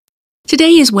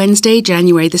Today is Wednesday,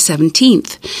 January the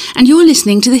 17th, and you're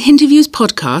listening to the Hinterviews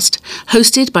podcast,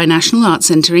 hosted by National Arts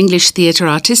Centre English Theatre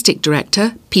Artistic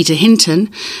Director Peter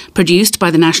Hinton, produced by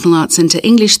the National Arts Centre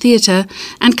English Theatre,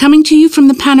 and coming to you from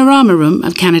the Panorama Room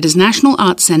of Canada's National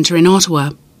Arts Centre in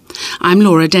Ottawa. I'm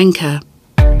Laura Denker.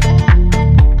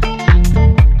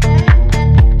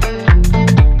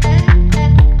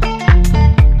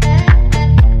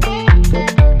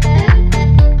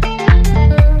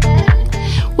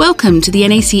 Welcome to the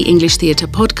NAC English Theatre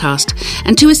podcast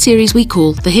and to a series we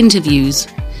call The Hinterviews.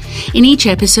 In each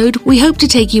episode, we hope to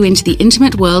take you into the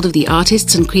intimate world of the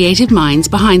artists and creative minds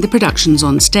behind the productions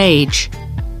on stage.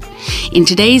 In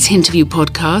today's Hinterview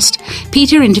podcast,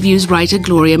 Peter interviews writer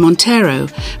Gloria Montero,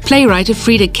 playwright of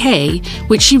Frida K,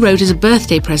 which she wrote as a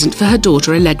birthday present for her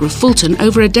daughter Allegra Fulton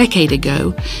over a decade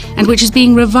ago, and which is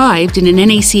being revived in an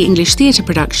NAC English Theatre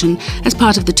production as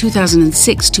part of the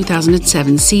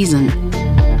 2006-2007 season.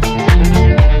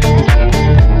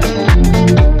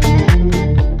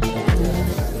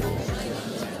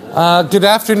 Good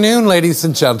afternoon, ladies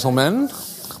and gentlemen.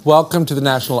 Welcome to the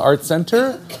National Arts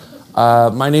Centre.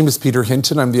 My name is Peter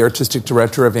Hinton. I'm the Artistic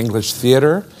Director of English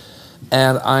Theatre.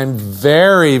 And I'm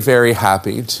very, very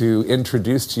happy to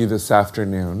introduce to you this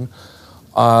afternoon,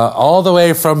 all the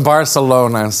way from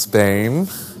Barcelona, Spain,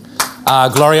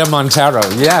 Gloria Montero.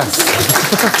 Yes.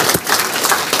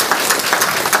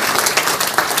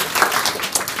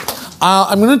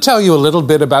 I'm going to tell you a little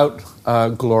bit about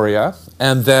Gloria,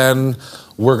 and then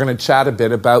we're going to chat a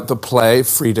bit about the play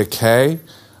Frida K,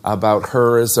 about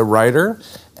her as a writer,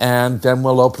 and then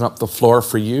we'll open up the floor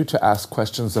for you to ask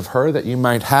questions of her that you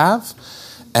might have,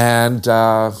 and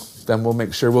then we'll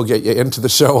make sure we'll get you into the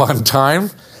show on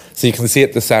time so you can see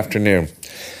it this afternoon.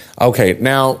 Okay,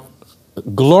 now,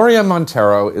 Gloria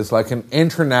Montero is like an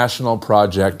international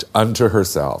project unto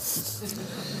herself.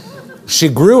 She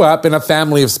grew up in a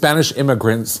family of Spanish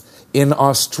immigrants in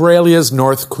Australia's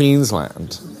North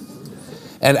Queensland.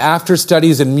 And after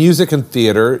studies in music and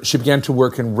theatre, she began to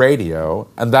work in radio,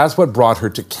 and that's what brought her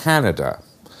to Canada,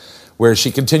 where she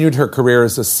continued her career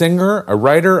as a singer, a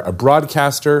writer, a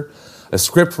broadcaster, a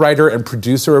scriptwriter, and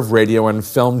producer of radio and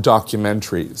film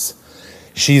documentaries.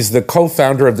 She's the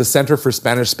co-founder of the Centre for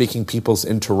Spanish-Speaking Peoples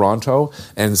in Toronto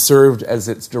and served as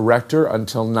its director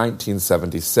until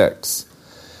 1976.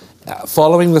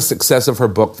 Following the success of her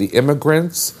book, The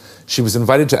Immigrants, she was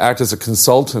invited to act as a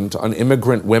consultant on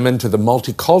immigrant women to the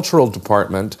Multicultural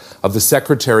Department of the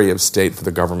Secretary of State for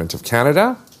the Government of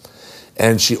Canada.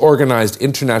 And she organized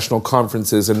international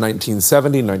conferences in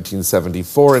 1970,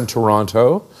 1974 in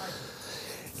Toronto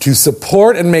to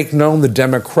support and make known the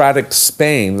democratic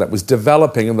Spain that was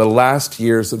developing in the last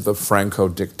years of the Franco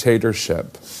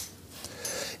dictatorship.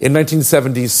 In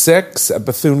 1976, at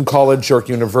Bethune College, York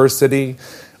University,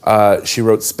 she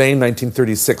wrote Spain,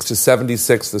 1936 to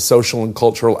 76, the social and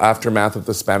cultural aftermath of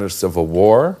the Spanish Civil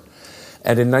War.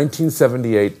 And in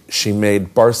 1978, she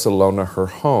made Barcelona her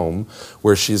home,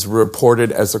 where she's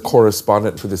reported as a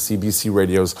correspondent for the CBC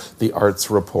Radio's The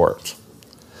Arts Report.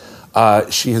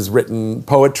 She has written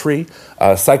poetry,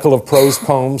 a cycle of prose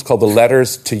poems called The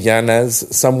Letters to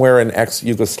Yanez, somewhere in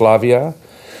ex-Yugoslavia,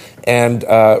 and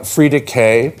Frida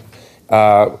K.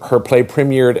 Her play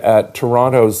premiered at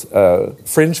Toronto's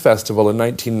Fringe Festival in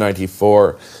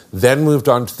 1994, then moved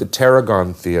on to the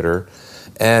Tarragon Theatre,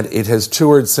 and it has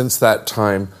toured since that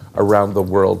time around the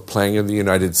world, playing in the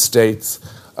United States,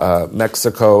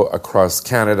 Mexico, across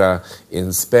Canada,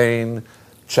 in Spain,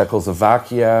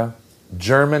 Czechoslovakia,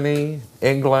 Germany,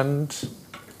 England.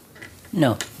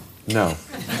 No.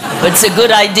 But it's a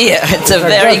good idea. It's a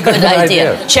very good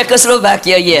idea.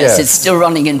 Czechoslovakia, yes, it's still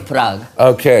running in Prague.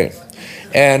 Okay.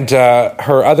 And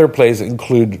her other plays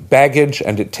include Baggage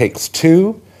and It Takes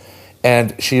Two.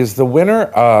 And she is the winner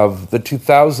of the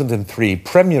 2003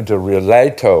 Premio de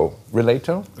Relato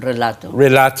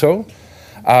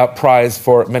prize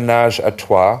for Ménage à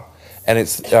Trois. And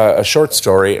it's a short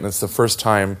story, and it's the first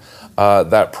time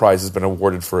that prize has been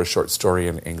awarded for a short story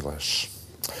in English.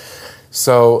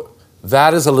 So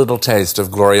that is a little taste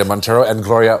of Gloria Montero. And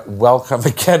Gloria, welcome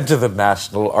again to the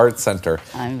National Arts Centre.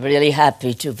 I'm really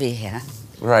happy to be here.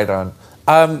 Right on.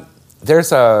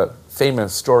 There's a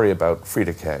famous story about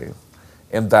Frida K,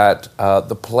 in that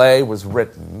the play was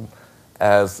written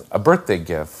as a birthday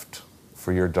gift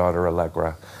for your daughter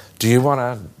Allegra. Do you want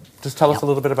to just tell us a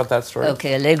little bit about that story?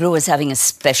 Okay, Allegra was having a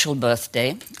special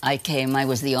birthday. I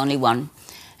was the only one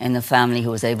in the family who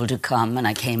was able to come, and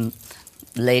I came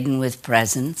laden with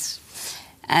presents.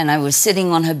 And I was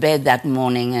sitting on her bed that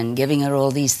morning and giving her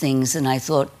all these things, and I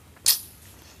thought,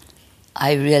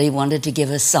 I really wanted to give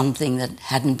her something that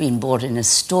hadn't been bought in a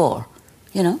store,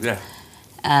 you know? Yeah.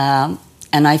 And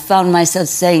I found myself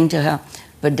saying to her,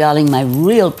 but darling, my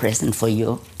real present for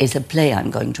you is a play I'm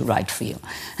going to write for you.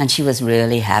 And she was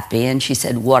really happy, and she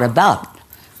said, what about?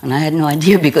 And I had no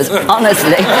idea, because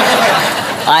honestly,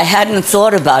 I hadn't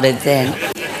thought about it then.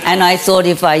 And I thought,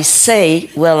 if I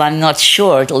say, well, I'm not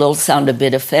sure, it'll all sound a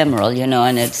bit ephemeral, you know,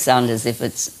 and it sounds as if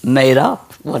it's made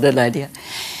up. What an idea.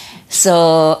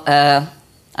 So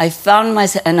I found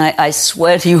myself, and I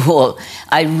swear to you all,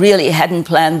 I really hadn't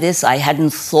planned this. I hadn't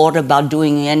thought about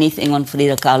doing anything on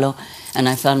Frida Kahlo. And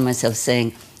I found myself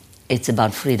saying, it's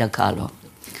about Frida Kahlo.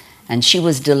 And she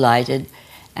was delighted,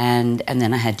 and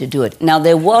then I had to do it. Now,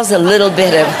 there was a little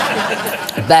bit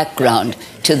of background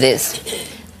to this.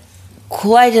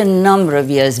 Quite a number of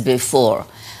years before,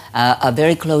 a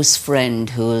very close friend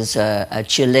who's a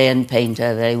Chilean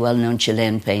painter, a very well-known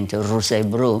Chilean painter, José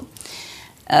Bru,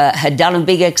 had done a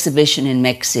big exhibition in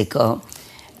Mexico,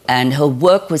 and her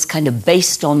work was kind of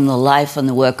based on the life and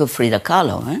the work of Frida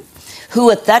Kahlo, who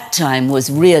at that time was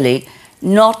really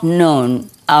not known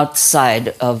outside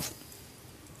of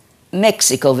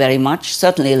Mexico very much,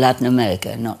 certainly Latin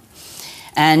America, not.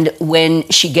 And when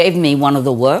she gave me one of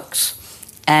the works,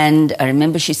 and I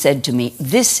remember she said to me,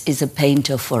 this is a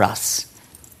painter for us.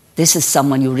 This is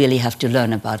someone you really have to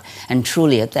learn about. And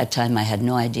truly, at that time, I had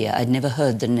no idea. I'd never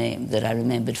heard the name, that I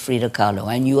remembered Frida Kahlo.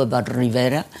 I knew about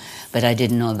Rivera, but I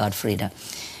didn't know about Frida.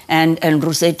 And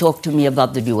José talked to me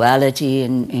about the duality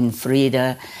in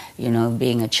Frida, you know,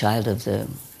 being a child of the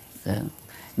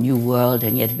New World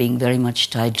and yet being very much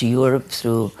tied to Europe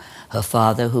through her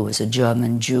father, who was a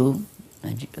German Jew,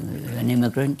 an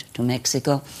immigrant to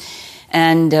Mexico.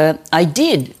 And I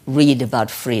did read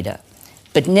about Frida,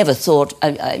 but never thought,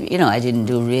 I didn't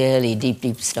do really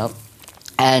deep stuff.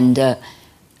 And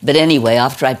but anyway,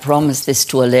 after I promised this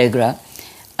to Allegra,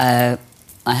 I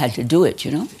had to do it,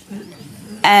 you know.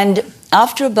 And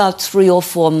after about 3 or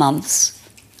 4 months,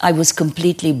 I was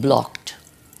completely blocked.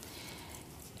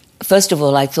 First of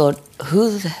all, I thought,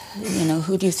 who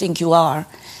do you think you are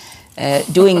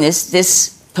doing this?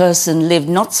 This person lived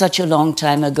not such a long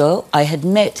time ago. I had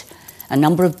met a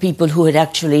number of people who had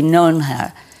actually known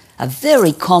her, a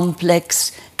very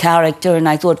complex character, and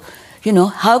I thought, you know,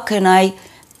 how can I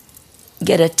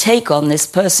get a take on this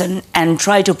person and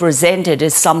try to present it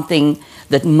as something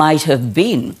that might have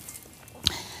been?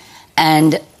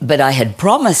 But I had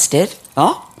promised it,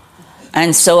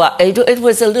 and so it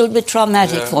was a little bit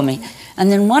traumatic for me.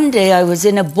 And then one day I was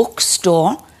in a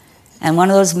bookstore, and one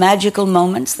of those magical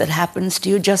moments that happens to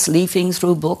you just leafing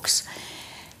through books,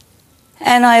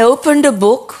 and I opened a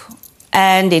book,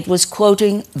 and it was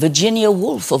quoting Virginia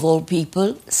Woolf, of all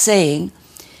people, saying,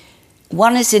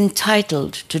 one is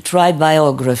entitled to try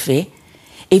biography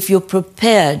if you're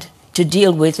prepared to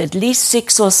deal with at least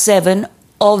 6 or 7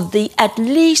 of the at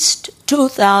least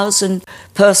 2,000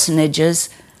 personages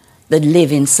that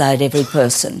live inside every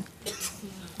person.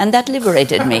 And that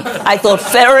liberated me. I thought,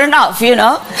 fair enough, you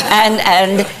know,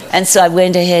 and so I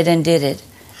went ahead and did it.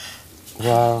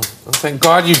 Wow. Thank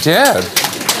God you did.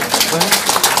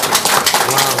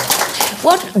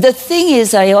 Wow. The thing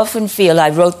is, I often feel I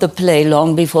wrote the play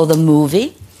long before the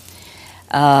movie.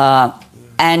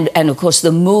 And of course,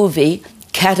 the movie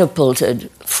catapulted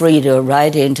Frida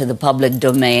right into the public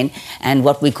domain, and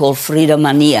what we call Frida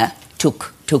mania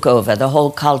took over, the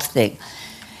whole cult thing.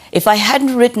 If I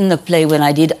hadn't written the play when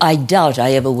I did, I doubt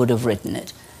I ever would have written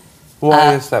it.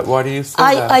 Why is that? Why do you say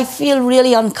that? I feel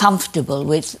really uncomfortable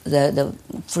with the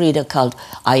Frida cult.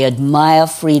 I admire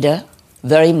Frida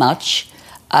very much,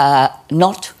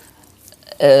 not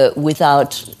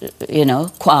without,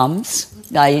 qualms.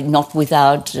 Not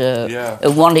without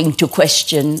wanting to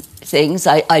question things.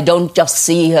 I don't just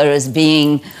see her as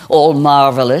being all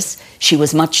marvelous. She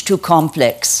was much too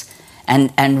complex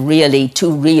and really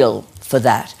too real for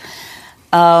that.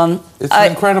 It's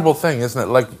an incredible thing, isn't it?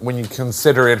 Like when you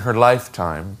consider in her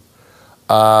lifetime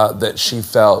that she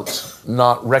felt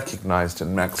not recognized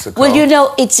in Mexico.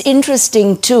 Well, it's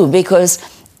interesting too, because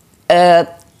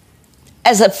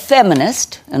as a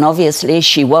feminist, and obviously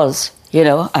she was,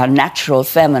 a natural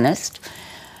feminist,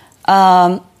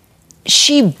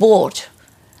 she bought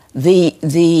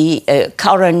the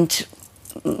current,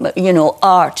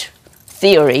 art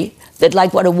theory that,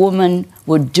 like, what a woman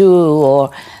would do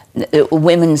or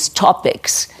women's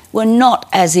topics were not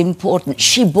as important.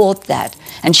 She bought that,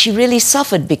 and she really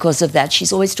suffered because of that.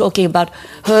 She's always talking about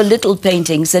her little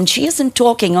paintings, and she isn't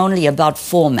talking only about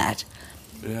format.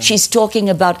 Yeah. She's talking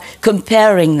about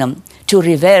comparing them to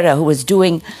Rivera, who was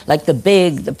doing like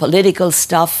the political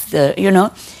stuff,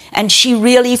 and she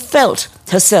really felt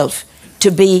herself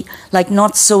to be like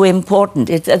not so important.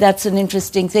 That's an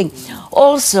interesting thing.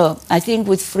 Also, I think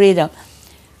with Frida,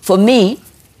 for me,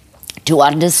 to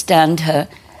understand her,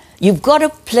 you've got to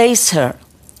place her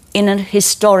in a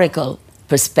historical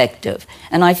perspective.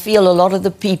 And I feel a lot of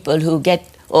the people who get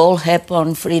all hep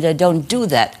on Frida don't do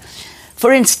that.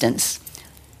 For instance,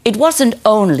 it wasn't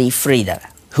only Frida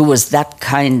who was that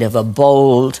kind of a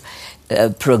bold,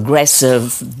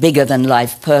 progressive,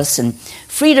 bigger-than-life person.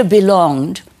 Frida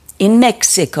belonged in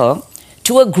Mexico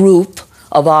to a group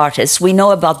of artists. We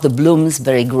know about the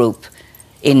Bloomsbury group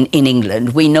in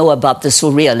England. We know about the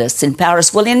Surrealists in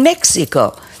Paris. Well, in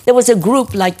Mexico, there was a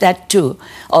group like that too,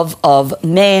 of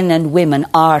men and women,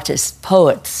 artists,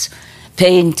 poets,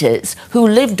 painters, who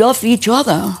lived off each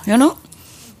other, you know,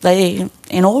 they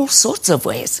in all sorts of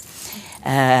ways.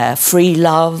 Free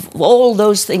love, all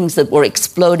those things that were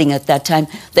exploding at that time.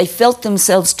 They felt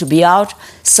themselves to be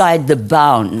outside the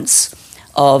bounds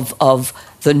of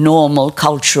the normal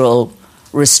cultural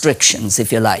restrictions,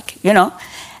 if you like, you know.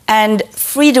 And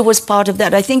Frida was part of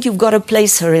that. I think you've got to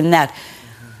place her in that.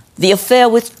 The affair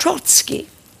with Trotsky.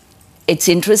 It's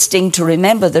interesting to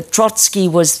remember that Trotsky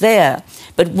was there,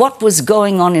 but what was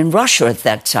going on in Russia at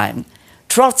that time?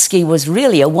 Trotsky was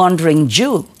really a wandering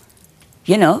Jew,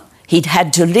 you know. He'd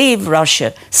had to leave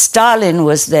Russia. Stalin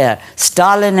was there.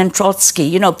 Stalin and Trotsky.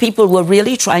 You know, people were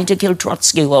really trying to kill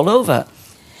Trotsky all over.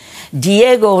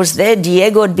 Diego was there.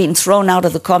 Diego had been thrown out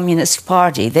of the Communist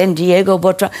Party. Then Diego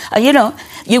Botra. You know,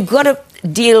 you've got to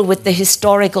deal with the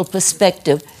historical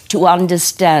perspective to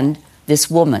understand this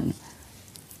woman.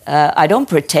 I don't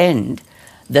pretend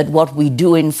that what we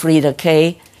do in Frida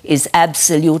K is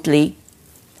absolutely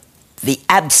the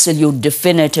absolute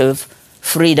definitive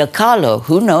Frida Kahlo.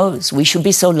 Who knows? We should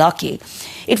be so lucky.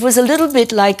 It was a little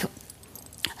bit like,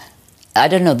 I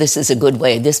don't know, this is a good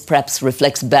way. This perhaps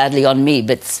reflects badly on me,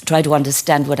 but try to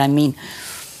understand what I mean.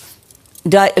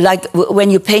 Like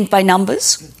when you paint by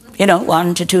numbers, you know,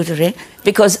 1 to 2 to 3,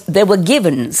 because there were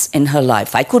givens in her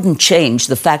life. I couldn't change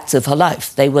the facts of her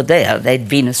life. They were there. They'd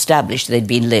been established. They'd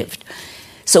been lived.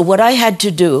 So what I had to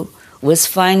do was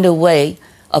find a way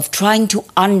of trying to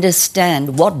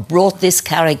understand what brought this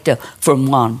character from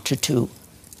 1 to 2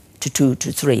 to 2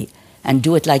 to 3, and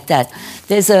do it like that.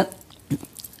 There's an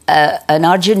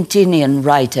Argentinian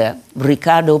writer,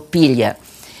 Ricardo Pilla,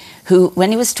 who, when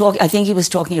he was talking, I think he was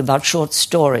talking about short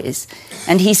stories,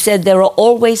 and he said there are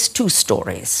always 2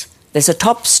 stories. There's a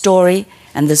top story,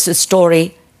 and there's a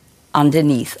story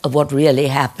underneath of what really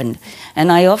happened.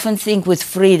 And I often think with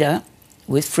Frida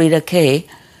K.,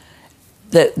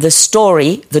 the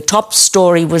story, the top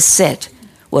story was set.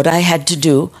 What I had to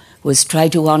do was try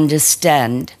to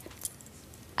understand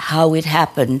how it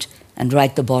happened and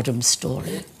write the bottom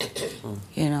story,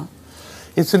 you know.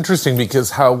 It's interesting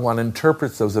because how one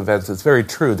interprets those events, it's very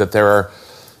true that there are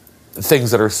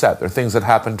things that are set, there are things that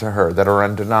happen to her that are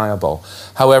undeniable.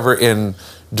 However, in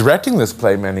directing this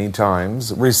play many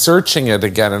times, researching it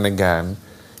again and again,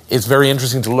 it's very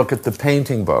interesting to look at the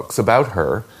painting books about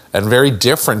her and very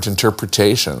different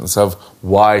interpretations of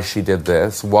why she did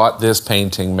this, what this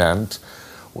painting meant.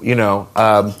 You know,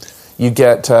 you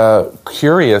get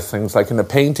curious things like in a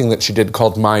painting that she did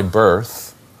called My Birth,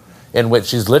 in which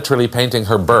she's literally painting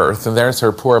her birth, and there's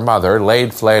her poor mother lying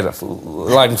flat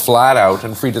out,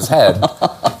 and Frida's head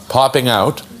popping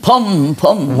out. Pum,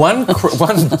 pum. One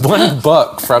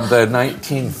book from the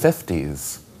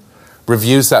 1950s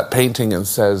reviews that painting and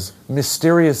says,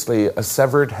 mysteriously, a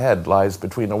severed head lies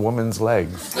between a woman's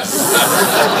legs.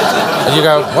 And you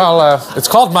go, well, it's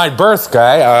called My Birth,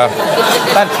 guy.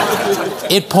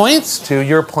 But it points to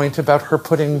your point about her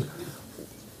putting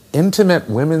intimate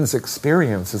women's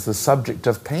experience as the subject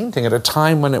of painting at a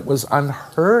time when it was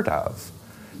unheard of.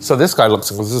 So this guy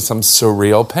looks like this is some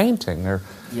surreal painting.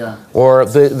 Or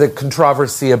the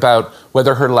controversy about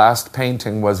whether her last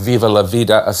painting was Viva la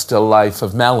Vida, a still life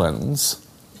of melons,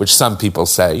 which some people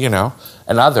say, you know,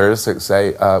 and others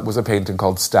say was a painting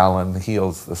called Stalin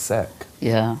Heals the Sick.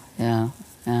 Yeah.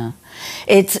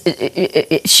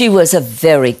 She was a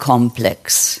very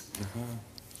complex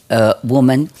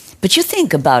woman. But you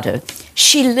think about her,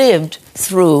 she lived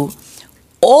through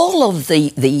all of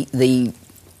the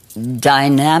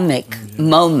dynamic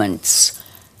moments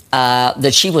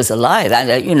that she was alive.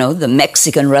 You know, the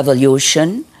Mexican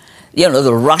Revolution, you know,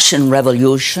 the Russian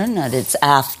Revolution and its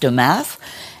aftermath.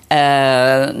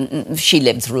 She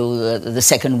lived through the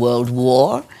Second World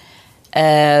War.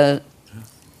 You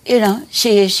know,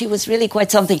 she was really quite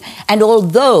something. And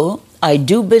although I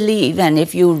do believe, and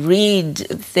if you read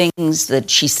things that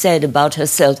she said about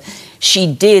herself,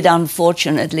 she did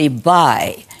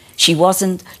unfortunately she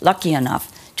wasn't lucky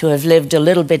enough to have lived a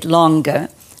little bit longer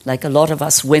like a lot of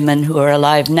us women who are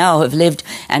alive now have lived,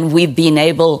 and we've been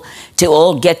able to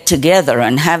all get together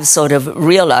and have sort of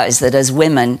realized that as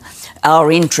women,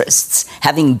 our interests,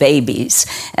 having babies,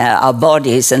 our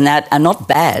bodies, and that are not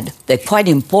bad. They're quite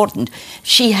important.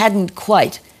 She didn't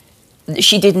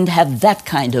have that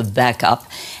kind of backup.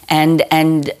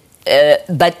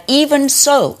 But even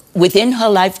so, within her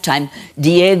lifetime,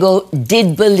 Diego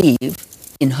did believe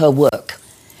in her work.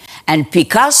 And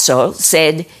Picasso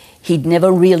said he'd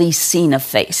never really seen a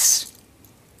face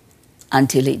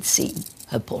until he'd seen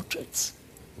her portraits.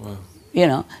 Wow. You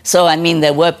know, so I mean,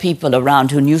 there were people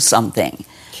around who knew something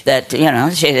that, you know,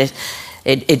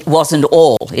 it wasn't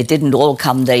all, it didn't all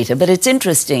come later. But it's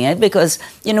interesting, because,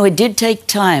 you know, it did take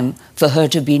time for her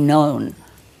to be known.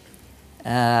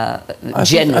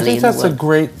 Generally, I think that's a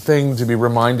great thing to be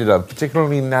reminded of,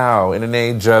 particularly now in an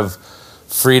age of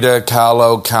Frida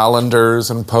Kahlo calendars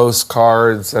and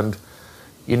postcards, and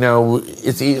you know,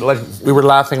 it's like we were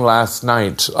laughing last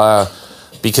night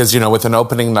because, you know, with an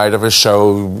opening night of a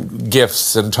show,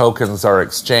 gifts and tokens are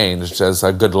exchanged as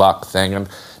a good luck thing, and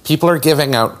people are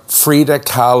giving out Frida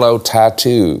Kahlo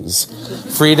tattoos,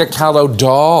 Frida Kahlo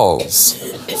dolls.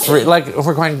 Like, if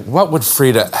we're going, what would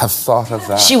Frida have thought of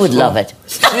that? She would love it.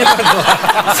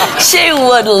 She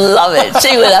would love it.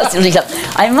 She would absolutely love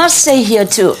it. I must say here,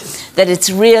 too, that it's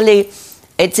really,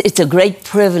 it's a great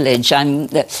privilege.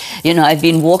 I've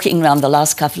been walking around the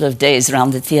last couple of days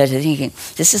around the theatre thinking,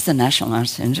 this is the National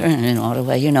Arts Centre in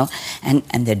Ottawa, you know,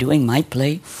 and they're doing my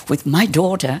play with my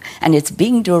daughter, and it's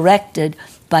being directed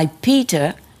by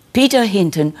Peter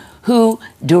Hinton, who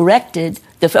directed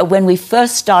when we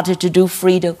first started to do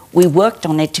Frida, we worked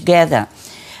on it together.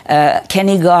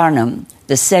 Kenny Garnham,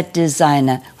 the set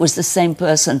designer, was the same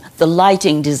person. The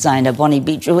lighting designer, Bonnie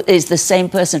Beach, is the same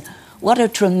person. What a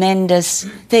tremendous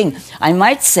thing. I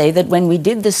might say that when we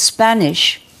did the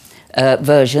Spanish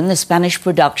version, the Spanish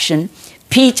production,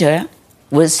 Peter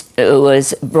was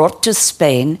brought to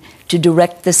Spain to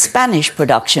direct the Spanish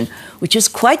production, which is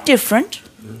quite different,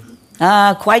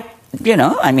 Frida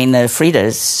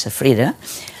is Frida.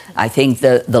 I think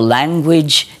the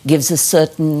language gives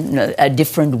a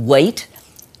different weight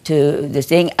to the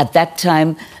thing. At that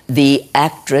time, the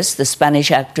Spanish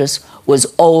actress, was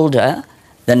older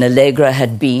than Allegra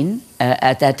had been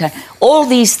at that time. All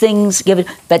these things give it.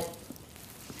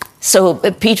 So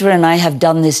Peter and I have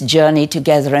done this journey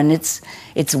together, and it's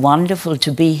wonderful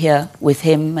to be here with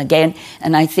him again.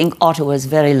 And I think Ottawa is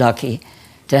very lucky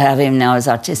to have him now as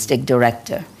artistic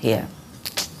director here.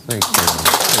 Thank you.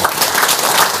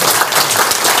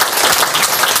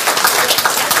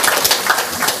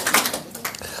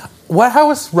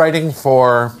 How is writing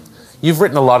for... You've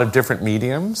written a lot of different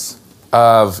mediums.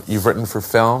 You've written for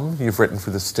film, you've written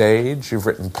for the stage, you've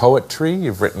written poetry,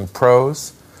 you've written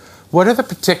prose. What are the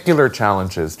particular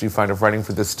challenges, do you find, of writing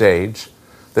for the stage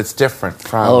that's different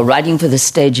from... Oh, writing for the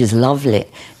stage is lovely,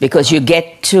 because you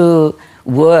get to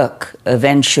work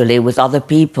eventually with other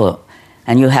people,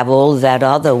 and you have all that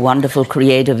other wonderful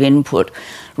creative input.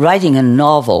 Writing a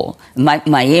novel,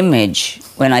 my image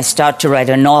when I start to write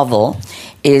a novel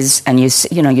is, and you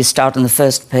start on the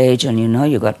first page, and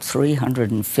you got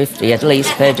 350 at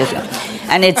least pages,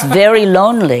 and it's very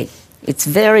lonely. It's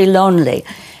very lonely.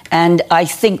 And I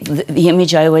think the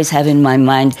image I always have in my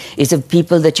mind is of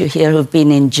people that you hear who've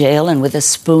been in jail, and with a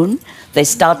spoon, they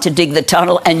start to dig the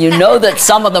tunnel, and you know that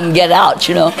some of them get out,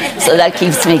 so that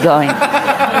keeps me going.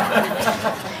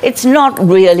 It's not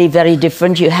really very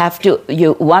different. You have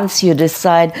to, once you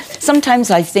decide,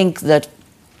 sometimes I think that,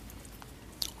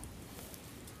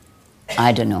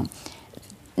 I don't know,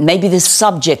 maybe the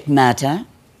subject matter,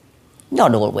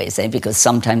 not always, because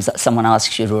sometimes someone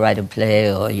asks you to write a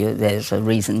play, or there's a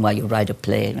reason why you write a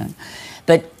play.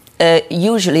 But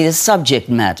usually the subject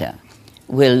matter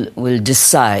will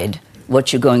decide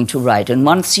what you're going to write. And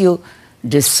once you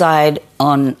decide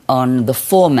on the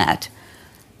format,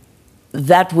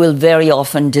 that will very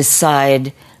often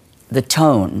decide the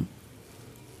tone.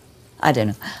 I don't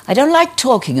know. I don't like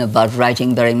talking about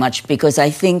writing very much, because I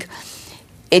think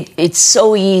it's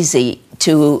so easy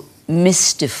to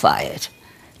mystify it,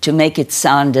 to make it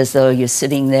sound as though you're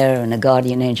sitting there and a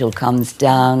guardian angel comes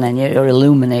down and you're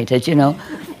illuminated,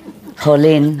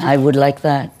 Jolene, I would like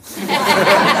that.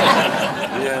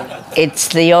 Yeah. It's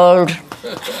the old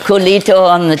culito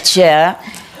on the chair,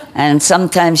 and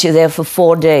sometimes you're there for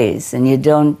 4 days and you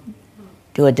don't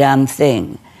do a damn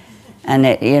thing. And,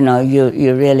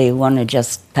 you really want to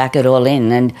just pack it all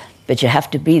in, but you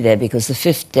have to be there, because the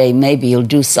 5th day maybe you'll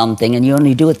do something, and you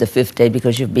only do it the 5th day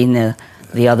because you've been there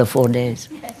the other 4 days.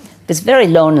 It's very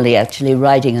lonely, actually,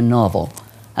 writing a novel.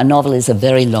 A novel is a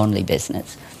very lonely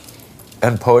business.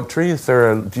 and poetry?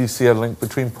 Do you see a link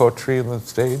between poetry and the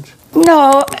stage?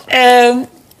 No,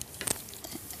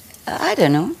 I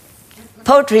don't know.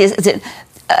 Poetry is...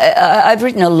 I've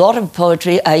written a lot of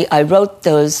poetry. I wrote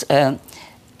those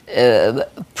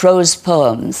prose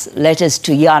poems, letters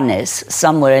to Yanis,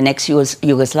 somewhere in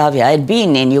ex-Yugoslavia. I had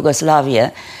been in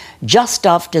Yugoslavia just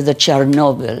after the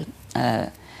Chernobyl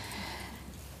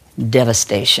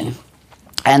devastation.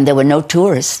 And there were no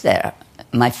tourists there.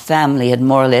 My family had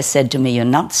more or less said to me, "You're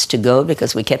nuts to go,"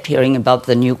 because we kept hearing about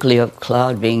the nuclear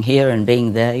cloud being here and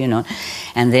being there, you know.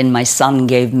 And then my son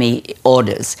gave me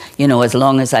orders, you know, as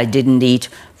long as I didn't eat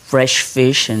fresh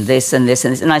fish and this and this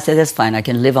and this. And I said, "That's fine, I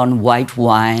can live on white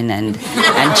wine and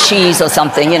cheese or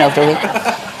something, you know."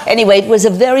 Anyway, it was a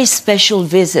very special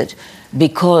visit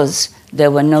because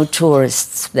there were no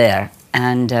tourists there.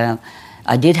 And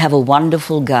I did have a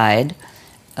wonderful guide.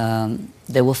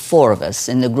 There were 4 of us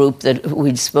in the group that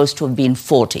we'd supposed to have been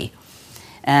 40.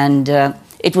 And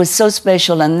it was so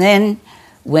special. And then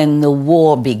when the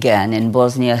war began in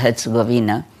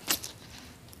Bosnia-Herzegovina,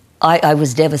 I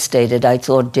was devastated. I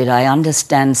thought, did I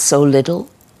understand so little?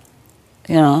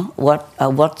 You know,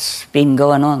 what's been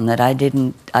going on that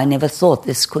I never thought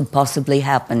this could possibly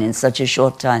happen in such a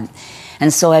short time.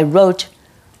 And so I wrote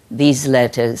these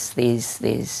letters,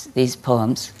 these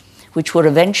poems, which were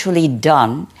eventually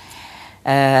done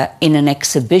in an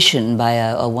exhibition by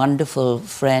a wonderful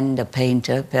friend, a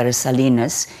painter, Pere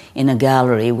Salinas, in a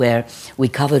gallery where we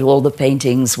covered all the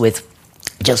paintings with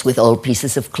old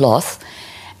pieces of cloth.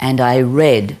 And I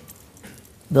read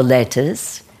the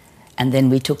letters, and then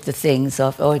we took the things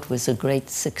off. Oh, it was a great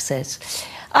success.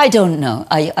 I don't know.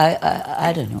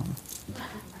 I don't know.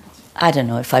 I don't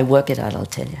know. If I work it out, I'll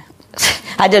tell you.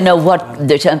 I don't know what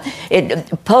the term...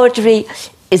 Poetry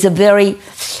is a very...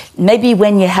 Maybe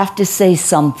when you have to say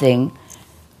something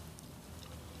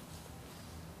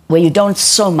where you don't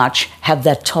so much have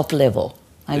that top level.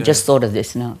 I just thought of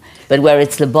this now. But where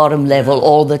it's the bottom level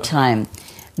all the time.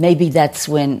 Maybe that's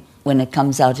when it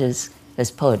comes out as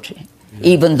poetry.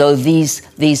 Yeah. Even though these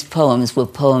poems were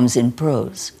poems in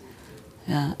prose.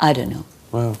 Yeah, I don't know.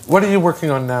 Wow. What are you working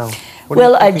on now?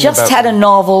 Well, I just had a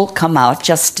novel come out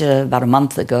just about a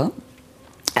month ago.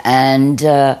 And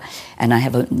I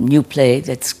have a new play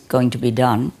that's going to be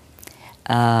done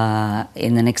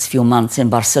in the next few months in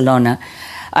Barcelona.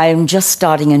 I am just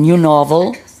starting a new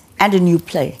novel and a new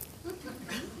play.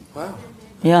 Wow.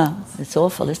 Yeah, it's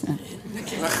awful, isn't it?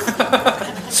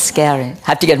 Scary.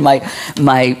 Have to get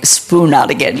my spoon out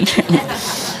again.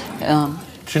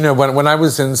 Do you know, when I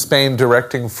was in Spain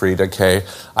directing Frida K,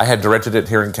 I had directed it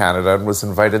here in Canada and was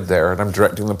invited there, and I'm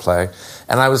directing the play.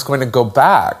 And I was going to go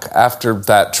back after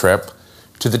that trip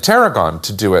to the Tarragon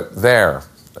to do it there.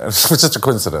 It was just a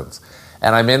coincidence.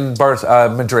 And I'm in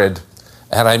Madrid,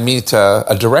 and I meet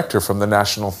a director from the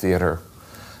National Theatre.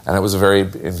 And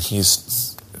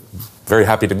he's very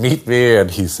happy to meet me,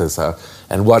 and he says,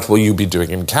 "And what will you be doing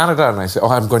in Canada?" And I say,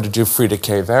 "Oh, I'm going to do Frida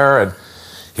K there." And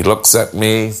he looks at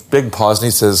me, big pause, and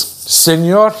he says,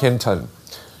 "Senor Hinton,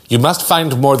 you must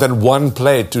find more than one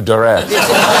play to direct."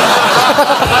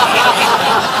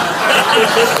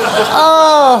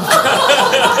 Oh,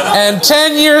 and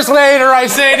 10 years later I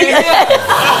say to him,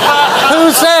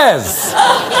 "Who says?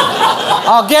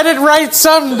 I'll get it right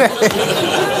someday."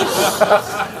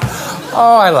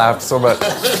 Oh, I laughed so much.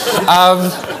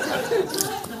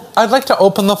 I'd like to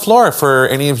open the floor for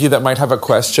any of you that might have a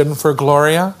question for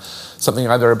Gloria. Something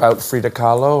either about Frida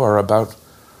Kahlo or about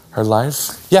her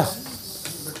life. Yeah.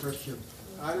 The question.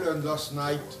 I learned last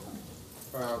night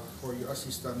for your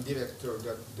assistant director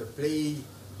that the play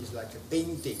is like a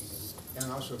painting and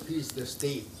also fills the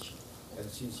stage. And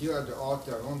since you are the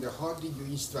author, I wonder how did you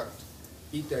instruct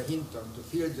Peter Hinton to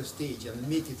fill the stage and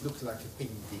make it look like a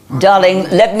painting? Darling,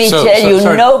 let me tell you,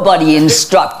 sorry. Nobody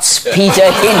instructs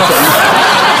Peter Hinton.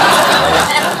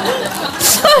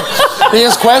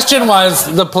 His question was,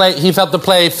 he felt the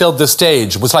play filled the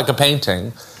stage, was like a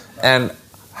painting. And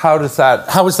how is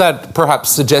that perhaps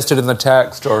suggested in the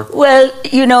text? Or well,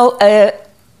 you know,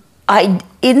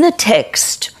 in the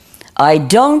text, I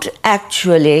don't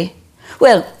actually...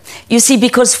 Well, you see,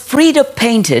 because Frida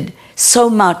painted so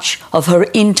much of her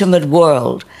intimate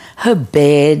world, her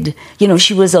bed, you know,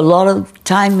 she was a lot of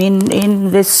time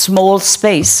in this small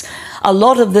space. A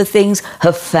lot of the things,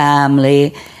 her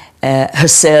family,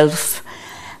 herself,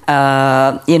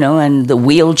 you know, and the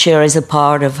wheelchair is a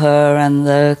part of her, and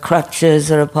the crutches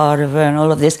are a part of her, and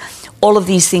all of this. All of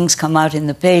these things come out in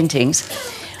the paintings.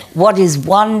 What is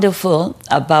wonderful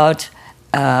about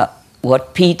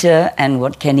what Peter and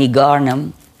what Kenny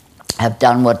Garnham have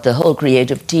done, what the whole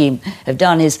creative team have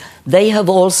done, is they have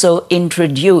also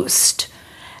introduced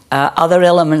other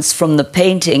elements from the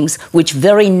paintings, which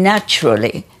very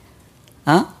naturally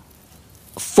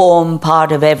form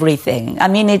part of everything. I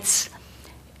mean,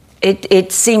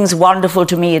 it seems wonderful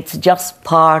to me. It's just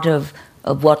part of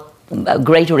what a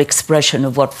greater expression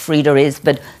of what Frida is,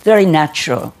 but very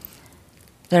natural.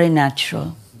 Very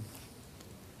natural.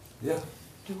 Yeah.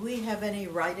 Do we have any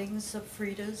writings of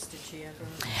Frida's? Did she ever?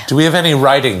 Do we have any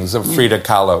writings of Frida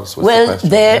Kahlo's? Well,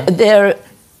 there.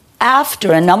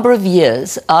 After a number of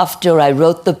years after I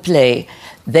wrote the play,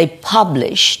 they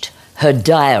published her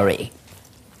diary,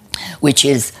 which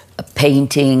is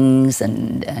paintings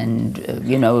and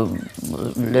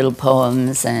little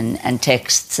poems and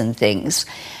texts and things.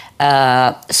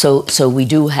 So we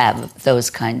do have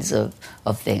those kinds of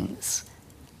things.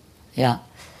 Yeah.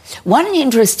 One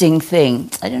interesting thing,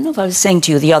 I don't know if I was saying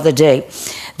to you the other day,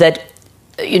 that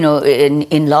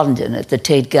in London at the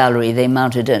Tate Gallery, they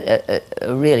mounted a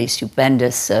really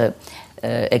stupendous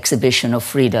exhibition of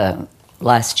Frida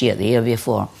last year, the year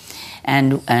before,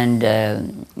 and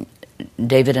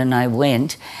David and I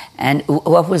went, and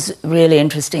what was really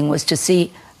interesting was to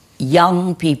see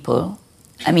young people,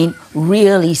 I mean,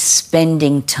 really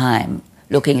spending time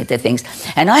looking at their things.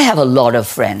 And I have a lot of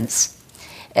friends,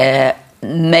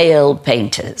 male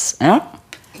painters,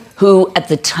 who at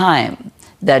the time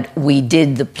that we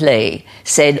did the play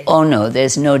said, oh no,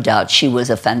 there's no doubt she was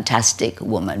a fantastic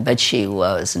woman, but she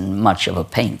wasn't much of a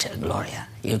painter, Gloria.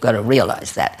 You've got to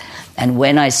realize that. And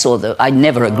when I saw I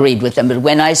never agreed with them, but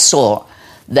when I saw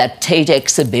that Tate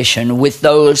exhibition with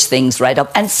those things right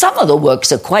up, and some of the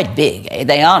works are quite big,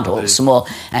 they aren't all small,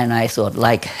 and I thought,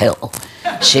 like hell,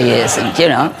 she isn't,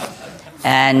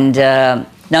 And no,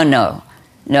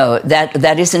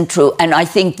 that isn't true. And I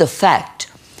think the fact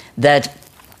that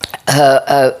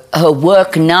her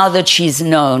work, now that she's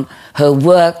known, her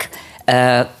work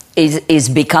is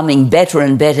becoming better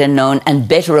and better known and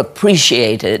better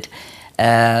appreciated.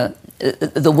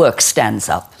 The work stands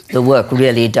up. The work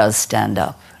really does stand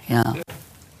up. Yeah. I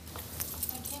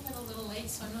came in a little late,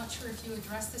 so I'm not sure if you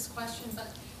addressed this question, but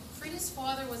Frida's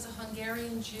father was a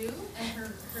Hungarian Jew and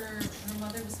her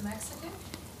mother was Mexican.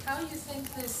 How do you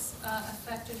think this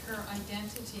affected her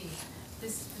identity?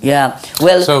 Yeah,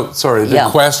 well... So, sorry, the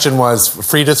question was,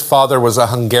 Frida's father was a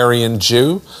Hungarian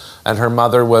Jew and her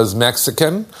mother was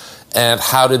Mexican, and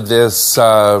how did this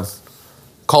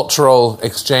cultural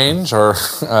exchange or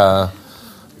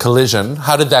collision,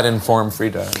 how did that inform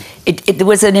Frida? It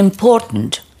was an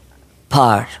important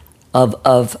part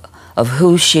of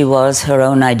who she was, her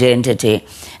own identity,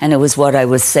 and it was what I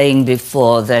was saying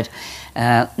before, that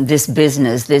this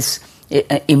business, this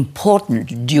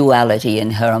important duality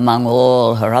in her among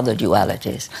all her other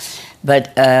dualities.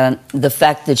 But the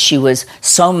fact that she was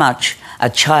so much a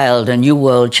child, a New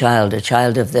World child, a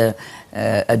child of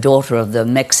a daughter of the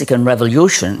Mexican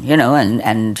Revolution,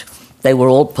 and they were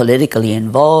all politically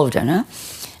involved, and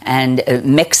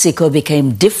Mexico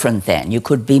became different then. You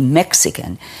could be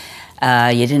Mexican.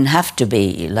 You didn't have to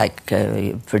be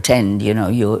pretend,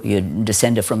 you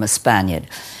descended from a Spaniard.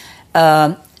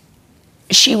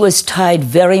 She was tied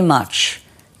very much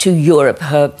to Europe.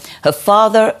 Her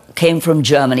father came from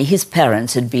Germany. His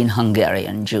parents had been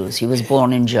Hungarian Jews. He was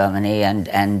born in Germany and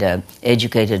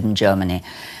educated in Germany.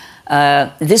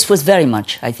 This was very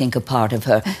much, I think, a part of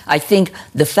her. I think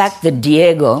the fact that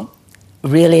Diego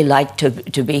really liked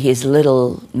to be his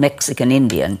little Mexican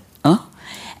Indian,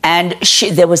 and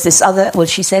there was this other, well,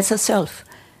 she says herself,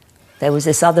 there was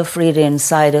this other Frida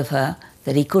inside of her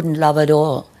that he couldn't love at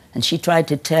all. And she tried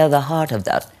to tear the heart of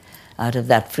that out of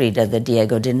that Frida that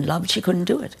Diego didn't love. She couldn't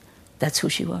do it. That's who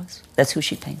she was. That's who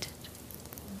she painted.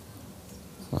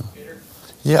 Peter?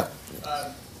 Yeah.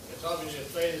 It's obviously a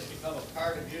play that's become a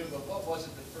part of you, but what was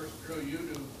it that first drew you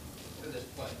to this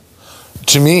play?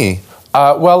 To me?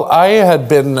 Well,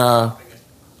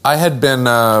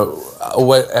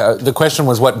 the question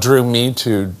was what drew me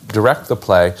to direct the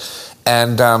play.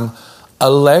 And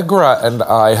Allegra and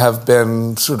I have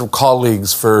been sort of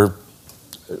colleagues for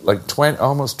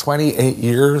almost 28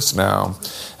 years now.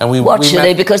 And we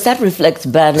met... because that reflects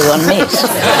badly on me.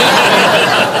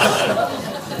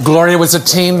 Gloria was a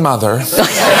teen mother.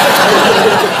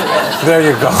 There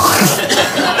you go.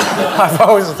 I've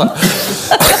always thought...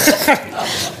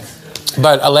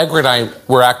 But Allegra and I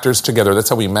were actors together. That's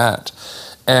how we met.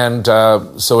 And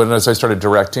so as I started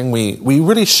directing, we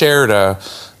really shared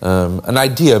an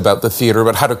idea about the theater,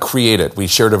 about how to create it. We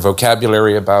shared a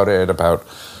vocabulary about it, about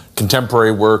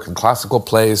contemporary work and classical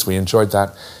plays. We enjoyed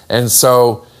that. And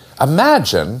so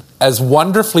imagine, as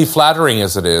wonderfully flattering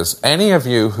as it is, any of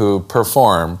you who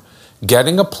perform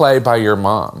getting a play by your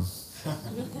mom.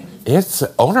 It's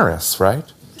onerous, right?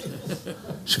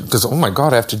 She goes, oh my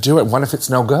God, I have to do it. What if it's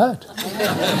no good?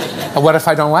 And what if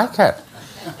I don't like it?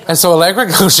 And so Allegra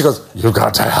goes, she goes, you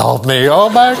got to help me. Oh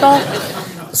my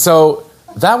God. So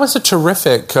that was a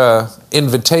terrific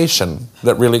invitation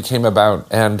that really came about.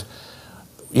 And,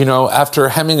 you know, after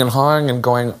hemming and hawing and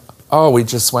going,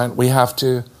 we have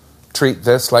to treat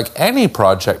this like any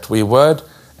project we would.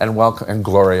 And welcome. And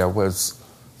Gloria was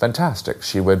fantastic.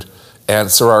 She would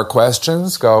answer our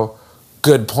questions, go,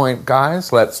 good point,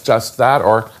 guys, let's just that.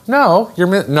 Or, no, you're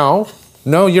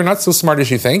not so smart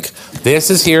as you think. This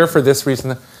is here for this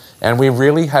reason. And we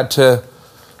really had to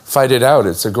fight it out.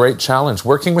 It's a great challenge.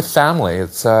 Working with family,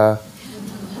 it's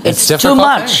difficult. Too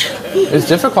much. It's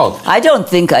difficult. I don't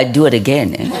think I'd do it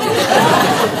again.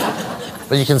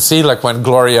 But you can see, like, when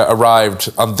Gloria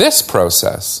arrived on this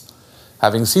process,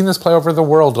 having seen this play over the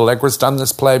world, Allegra's done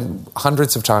this play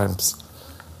hundreds of times.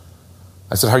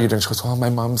 I said, how are you doing? She goes, well, my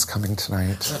mom's coming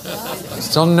tonight.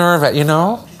 Still nervous, you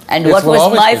know? And what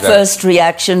was my first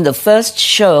reaction, the first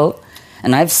show,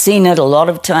 and I've seen it a lot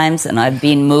of times, and I've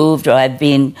been moved or I've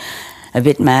been a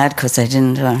bit mad because I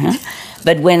didn't...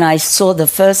 But when I saw the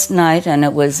first night, and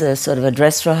it was a sort of a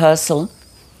dress rehearsal,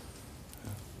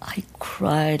 I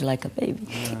cried like a baby.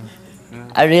 Yeah.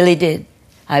 I really did.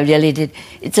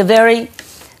 It's a very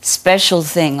special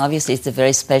thing. Obviously, it's a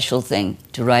very special thing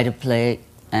to write a play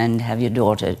and have your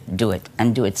daughter do it,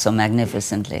 and do it so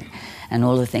magnificently. And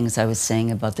all the things I was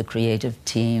saying about the creative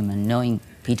team and knowing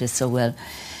Peter so well.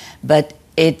 But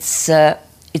it's a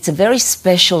very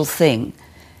special thing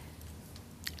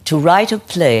to write a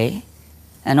play,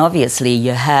 and obviously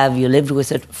you lived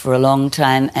with it for a long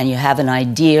time, and you have an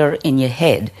idea in your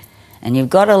head, and you've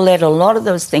got to let a lot of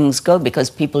those things go because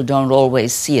people don't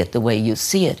always see it the way you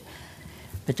see it.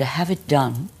 But to have it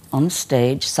done on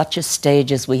stage, such a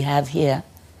stage as we have here,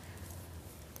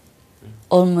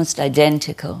 almost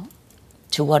identical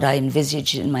to what I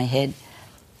envisaged in my head,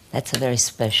 that's a very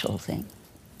special thing.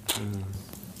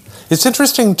 It's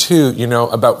interesting, too, you know,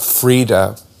 about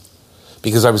Frida,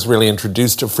 because I was really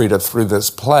introduced to Frida through this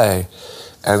play,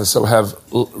 and so have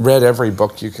read every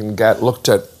book you can get, looked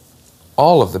at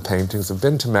all of the paintings, have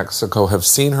been to Mexico, have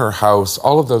seen her house,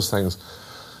 all of those things.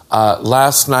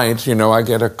 Last night, you know,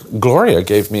 Gloria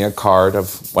gave me a card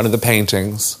of one of the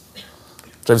paintings,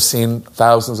 which I've seen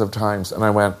thousands of times, and I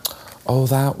went, oh,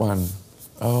 that one.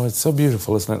 Oh, it's so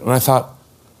beautiful, isn't it? And I thought,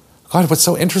 God, what's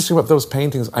so interesting about those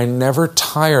paintings, I never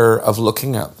tire of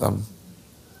looking at them.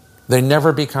 They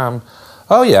never become,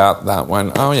 oh yeah, that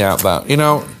one, oh yeah, that. You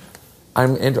know,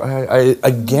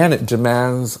 again, it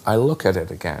demands I look at it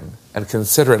again and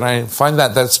consider it. And I find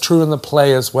that that's true in the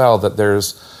play as well, that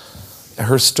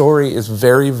her story is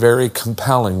very, very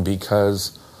compelling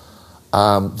because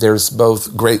there's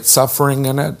both great suffering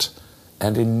in it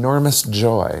and enormous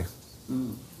joy.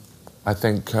 I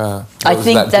think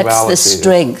that's the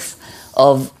strength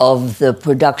of the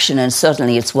production, and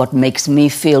certainly it's what makes me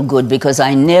feel good, because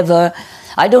I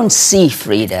don't see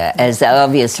Frida as,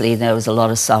 obviously there was a lot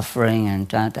of suffering and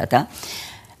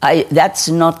that's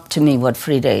not to me what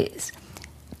Frida is.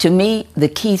 To me, the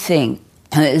key thing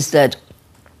is that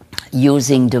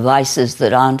using devices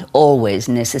that aren't always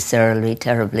necessarily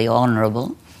terribly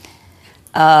honorable,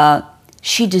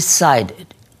 she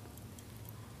decided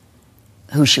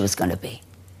who she was going to be.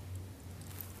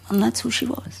 And that's who she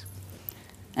was.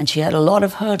 And she had a lot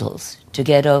of hurdles to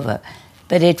get over.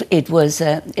 But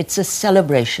it's a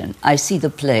celebration. I see the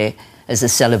play as a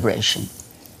celebration.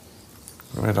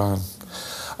 Right on.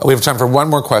 We have time for one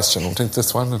more question. We'll take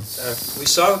this one. We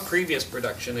saw a previous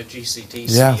production at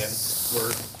GCTC and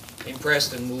were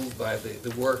impressed and moved by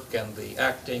the work and the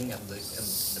acting and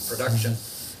the production.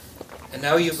 And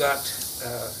now you've got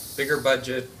bigger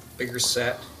budget, bigger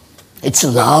set. It's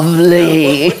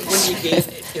lovely.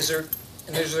 Is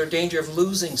there a danger of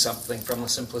losing something from the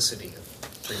simplicity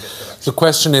of previous production? The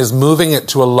question is, moving it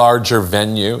to a larger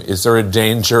venue, is there a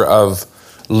danger of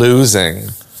losing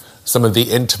some of the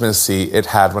intimacy it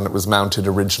had when it was mounted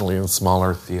originally in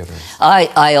smaller theatres?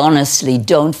 I honestly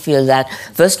don't feel that.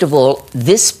 First of all,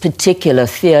 this particular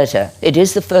theatre, it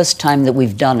is the first time that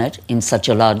we've done it in such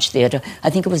a large theatre. I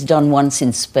think it was done once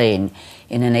in Spain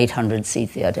in an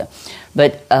 800-seat theatre.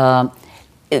 But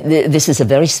this is a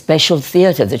very special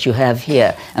theatre that you have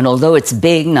here. And although it's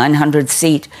big,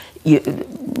 900-seat,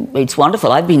 it's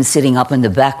wonderful. I've been sitting up in the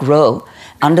back row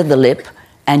under the lip,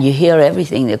 and you hear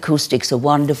everything. The acoustics are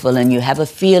wonderful, and you have a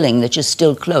feeling that you're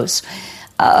still close.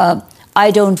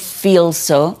 I don't feel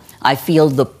so. I feel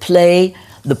the play,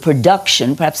 the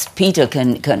production, perhaps Peter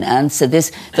can answer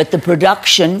this, but the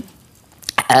production,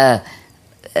 I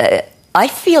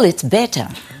feel it's better,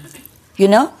 you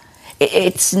know?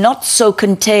 It's not so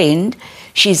contained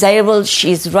she's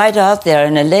right out there.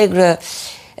 And Allegra,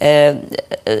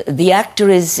 the actor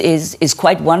is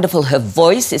quite wonderful. Her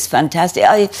voice is fantastic.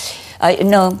 I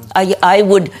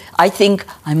think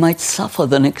I might suffer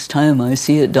the next time I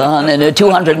see it done in a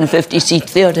 250-seat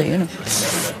theatre, you know.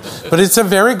 But it's a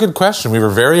very good question. We were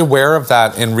very aware of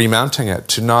that in remounting it,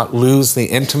 to not lose the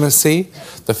intimacy,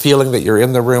 the feeling that you're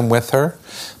in the room with her.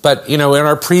 But, you know, in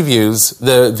our previews,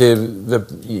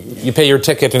 you pay your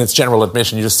ticket and it's general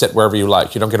admission. You just sit wherever you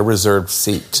like. You don't get a reserved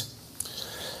seat.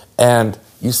 And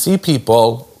you see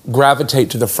people gravitate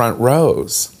to the front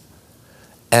rows.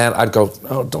 And I'd go,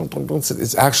 oh, don't sit.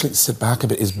 It's actually, sit back a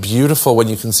bit. It's beautiful when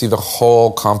you can see the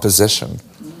whole composition.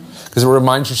 Because it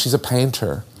reminds you she's a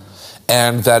painter.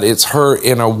 And that it's her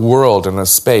in a world, in a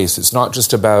space. It's not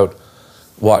just about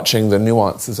watching the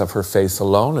nuances of her face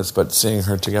alone. It's about seeing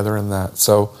her together in that.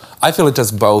 So I feel it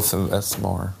does both and that's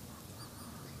more.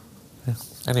 Yeah.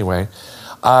 Anyway,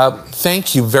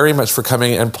 thank you very much for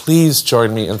coming. And please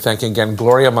join me in thanking again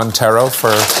Gloria Montero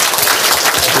for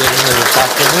being here this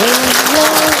afternoon.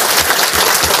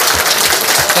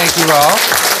 Thank you all.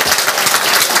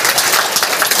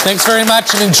 Thanks very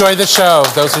much and enjoy the show,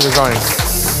 those who are joining.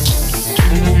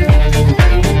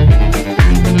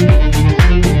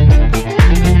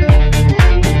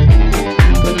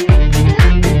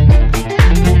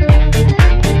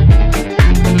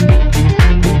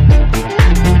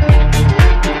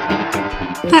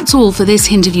 That's all for this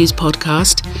Hinterviews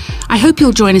podcast. I hope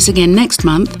you'll join us again next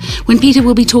month when Peter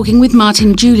will be talking with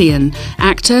Martin Julian,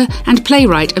 actor and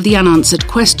playwright of The Unanswered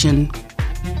Question.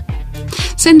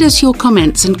 Send us your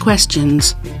comments and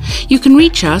questions. You can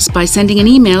reach us by sending an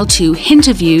email to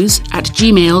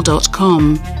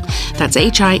hinterviews@gmail.com. That's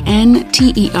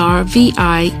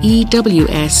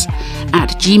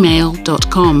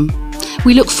hinterviews@gmail.com.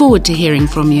 We look forward to hearing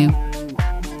from you.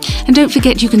 And don't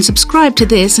forget you can subscribe to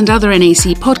this and other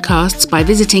NAC podcasts by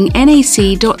visiting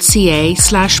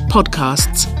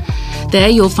nac.ca/podcasts. There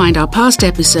you'll find our past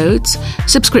episodes,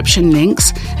 subscription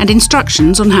links, and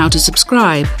instructions on how to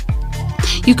subscribe.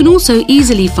 You can also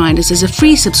easily find us as a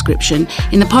free subscription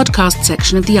in the podcast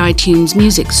section of the iTunes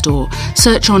Music Store.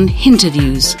 Search on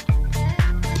Hinterviews.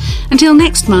 Until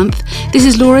next month, this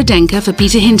is Laura Denker for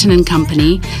Peter Hinton and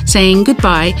Company, saying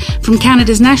goodbye from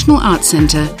Canada's National Arts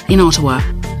Centre in Ottawa.